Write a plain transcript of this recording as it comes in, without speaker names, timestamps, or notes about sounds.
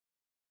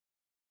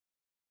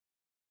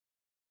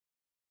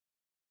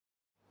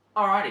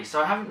Alrighty, so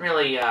I haven't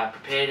really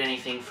prepared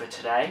anything for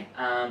today.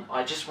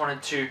 I just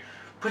wanted to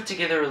put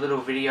together a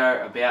little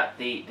video about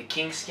the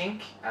king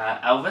skink,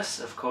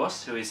 Elvis, of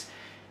course, who is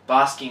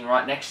basking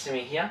right next to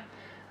me here.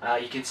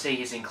 You can see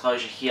his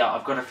enclosure here.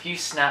 I've got a few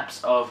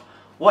snaps of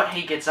what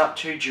he gets up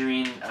to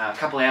during a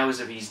couple of hours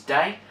of his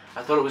day.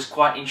 I thought it was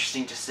quite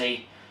interesting to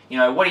see,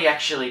 what he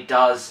actually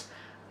does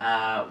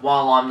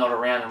while I'm not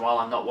around and while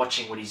I'm not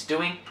watching what he's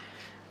doing.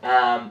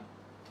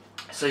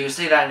 So you'll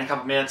see that in a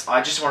couple of minutes.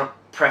 I just want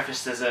to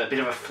preface, there's a bit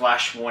of a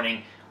flash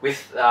warning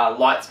with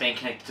lights being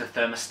connected to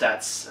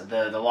thermostats.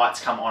 The lights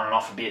come on and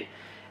off a bit,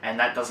 and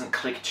that doesn't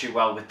click too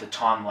well with the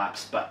time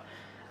lapse. But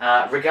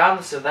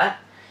regardless of that,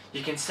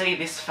 you can see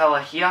this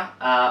fella here.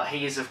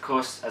 He is, of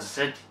course, as I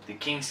said, the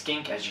king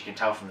skink, as you can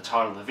tell from the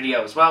title of the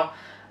video as well.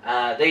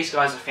 These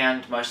guys are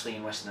found mostly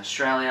in Western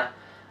Australia.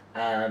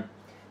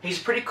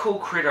 He's a pretty cool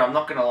critter, I'm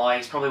not going to lie.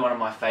 He's probably one of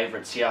my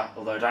favourites here,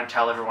 although don't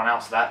tell everyone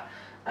else that.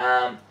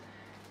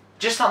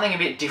 Just something a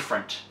bit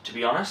different, to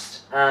be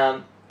honest.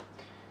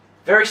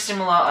 Very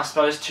similar, I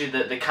suppose, to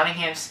the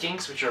Cunningham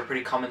skinks, which are a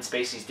pretty common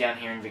species down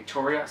here in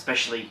Victoria,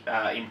 especially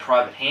in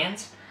private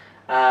hands.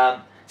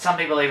 Some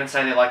people even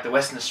say they're like the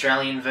Western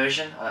Australian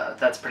version.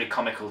 That's pretty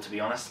comical, to be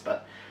honest.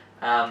 But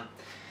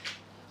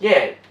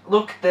yeah,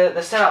 look,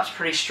 the setup's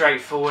pretty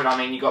straightforward. I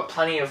mean, you've got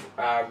plenty of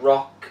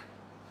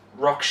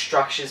rock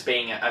structures,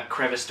 being a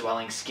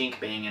crevice-dwelling skink,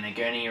 being an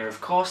Egernia,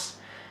 of course.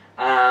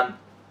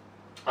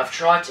 I've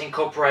tried to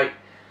incorporate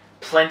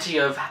plenty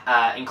of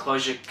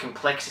enclosure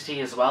complexity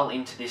as well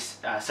into this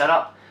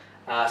setup.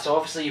 So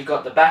obviously you've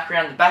got the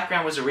background. The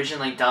background was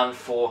originally done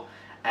for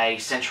a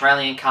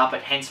Centralian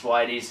carpet, hence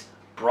why it is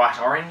bright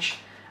orange.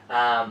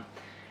 And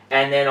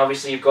then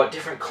obviously you've got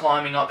different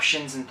climbing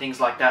options and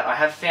things like that. I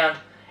have found,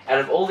 out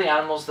of all the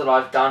animals that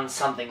I've done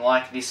something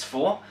like this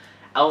for,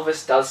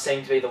 Elvis does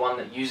seem to be the one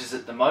that uses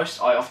it the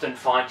most. I often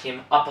find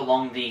him up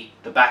along the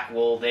back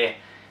wall there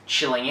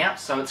chilling out,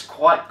 so it's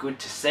quite good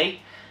to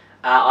see.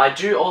 I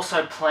do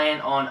also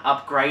plan on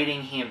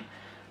upgrading him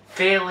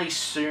fairly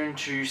soon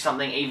to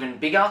something even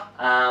bigger.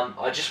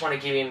 I just want to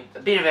give him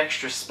a bit of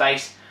extra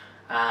space,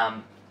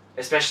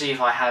 especially if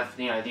I have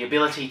the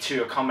ability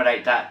to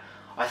accommodate that.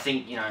 I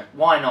think,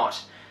 why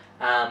not?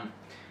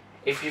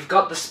 If you've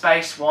got the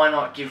space, why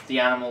not give the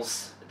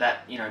animals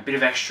that bit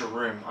of extra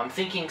room? I'm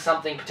thinking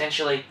something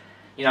potentially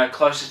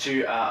closer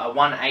to a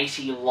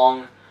 180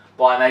 long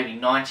by maybe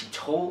 90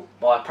 tall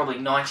by probably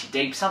 90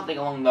 deep, something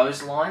along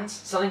those lines.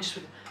 Something just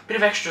with bit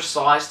of extra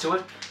size to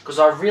it, because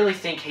I really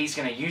think he's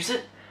going to use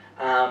it,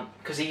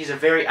 because he's a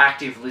very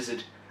active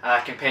lizard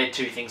compared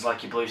to things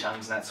like your blue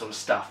tongues and that sort of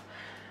stuff.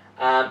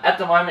 At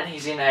the moment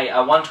he's in a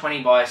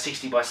 120 by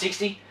 60 by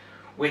 60,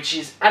 which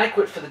is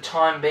adequate for the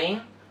time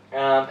being,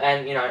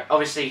 and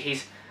obviously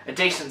he's a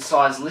decent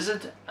sized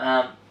lizard,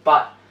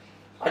 but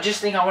I just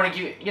think I want to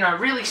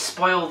give really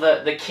spoil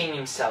the king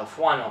himself.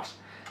 Why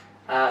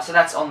not? So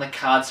that's on the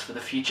cards for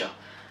the future.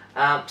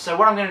 So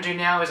what I'm going to do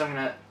now is I'm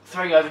going to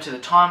throw you over to the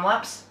time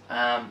lapse,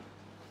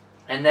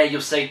 and there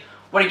you'll see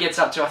what he gets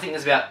up to. I think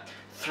there's about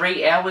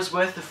 3 hours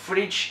worth of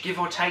footage, give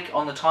or take,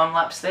 on the time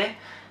lapse there,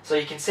 so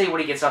you can see what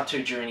he gets up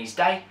to during his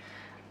day,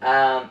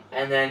 and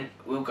then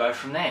we'll go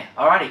from there.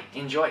 Alrighty,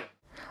 enjoy.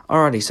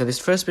 Alrighty, so this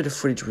first bit of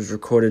footage was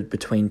recorded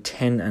between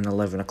 10 and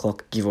 11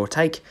 o'clock, give or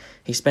take.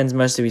 He spends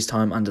most of his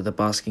time under the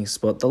basking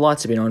spot. The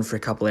lights have been on for a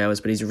couple of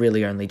hours, but he's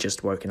really only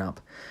just woken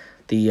up.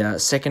 The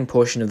second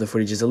portion of the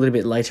footage is a little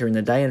bit later in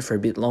the day and for a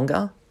bit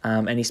longer,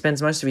 and he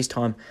spends most of his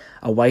time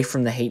away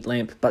from the heat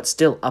lamp, but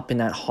still up in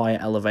that higher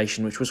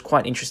elevation, which was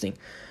quite interesting.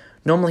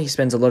 Normally he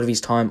spends a lot of his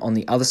time on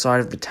the other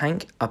side of the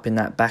tank, up in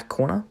that back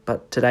corner,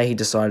 but today he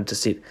decided to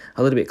sit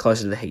a little bit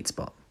closer to the heat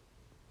spot.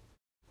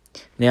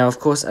 Now, of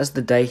course, as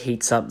the day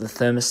heats up, the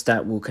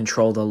thermostat will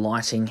control the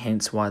lighting,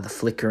 hence why the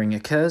flickering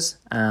occurs,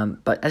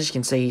 but as you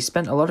can see, he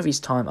spent a lot of his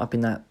time up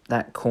in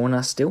that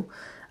corner still.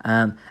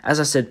 As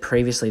I said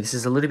previously, this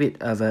is a little bit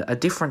of a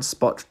different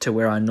spot to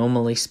where I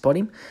normally spot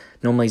him.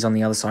 Normally he's on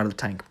the other side of the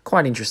tank.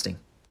 Quite interesting.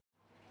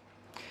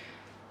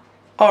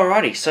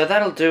 Alrighty, so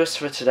that'll do us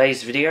for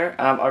today's video.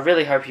 I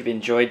really hope you've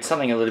enjoyed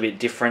something a little bit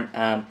different.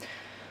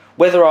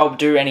 Whether I'll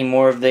do any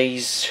more of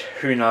these,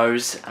 who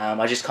knows.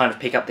 I just kind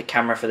of pick up the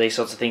camera for these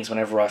sorts of things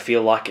whenever I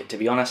feel like it, to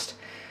be honest.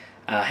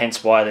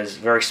 Hence why there's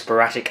very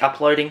sporadic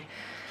uploading.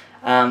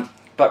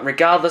 But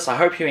regardless, I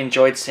hope you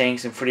enjoyed seeing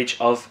some footage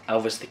of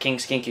Elvis the king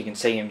skink. You can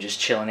see him just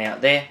chilling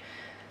out there.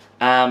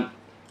 What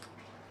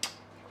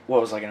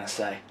was I going to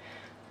say?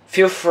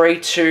 Feel free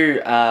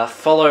to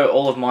follow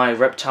all of my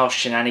reptile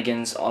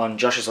shenanigans on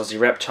Josh's Aussie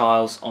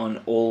Reptiles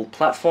on all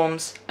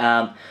platforms.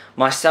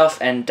 Myself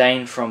and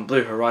Dane from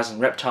Blue Horizon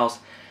Reptiles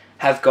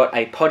have got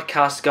a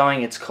podcast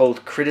going. It's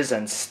called Critters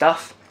and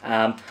Stuff.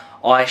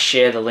 I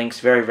share the links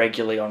very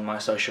regularly on my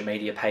social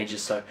media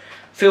pages, so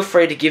feel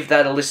free to give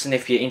that a listen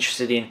if you're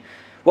interested in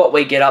what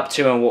we get up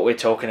to and what we're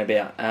talking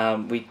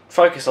about. We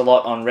focus a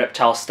lot on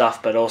reptile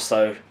stuff, but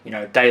also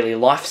daily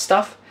life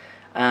stuff.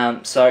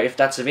 So if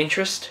that's of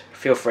interest,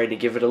 feel free to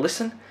give it a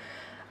listen.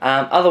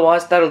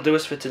 Otherwise, that'll do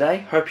us for today.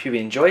 Hope you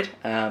enjoyed.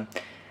 And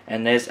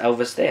there's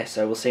Elvis there,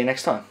 so we'll see you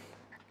next time.